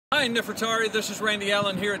Hi, Nefertari. This is Randy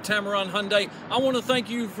Allen here at Tameron Hyundai. I want to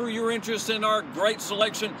thank you for your interest in our great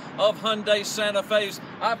selection of Hyundai Santa Fe's.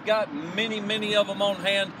 I've got many of them on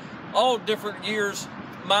hand, all different years,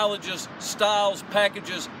 mileages, styles,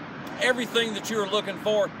 packages, everything that you're looking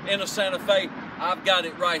for in a Santa Fe. I've got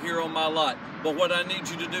it right here on my lot. But what I need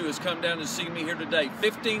you to do is come down and see me here today.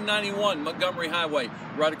 1591 Montgomery Highway,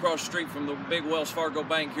 right across the street from the big Wells Fargo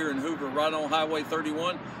Bank here in Hoover, right on Highway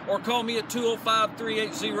 31. Or call me at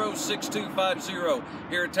 205-380-6250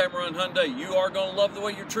 here at Tameron Hyundai. You are going to love the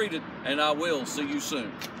way you're treated, and I will see you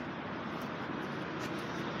soon.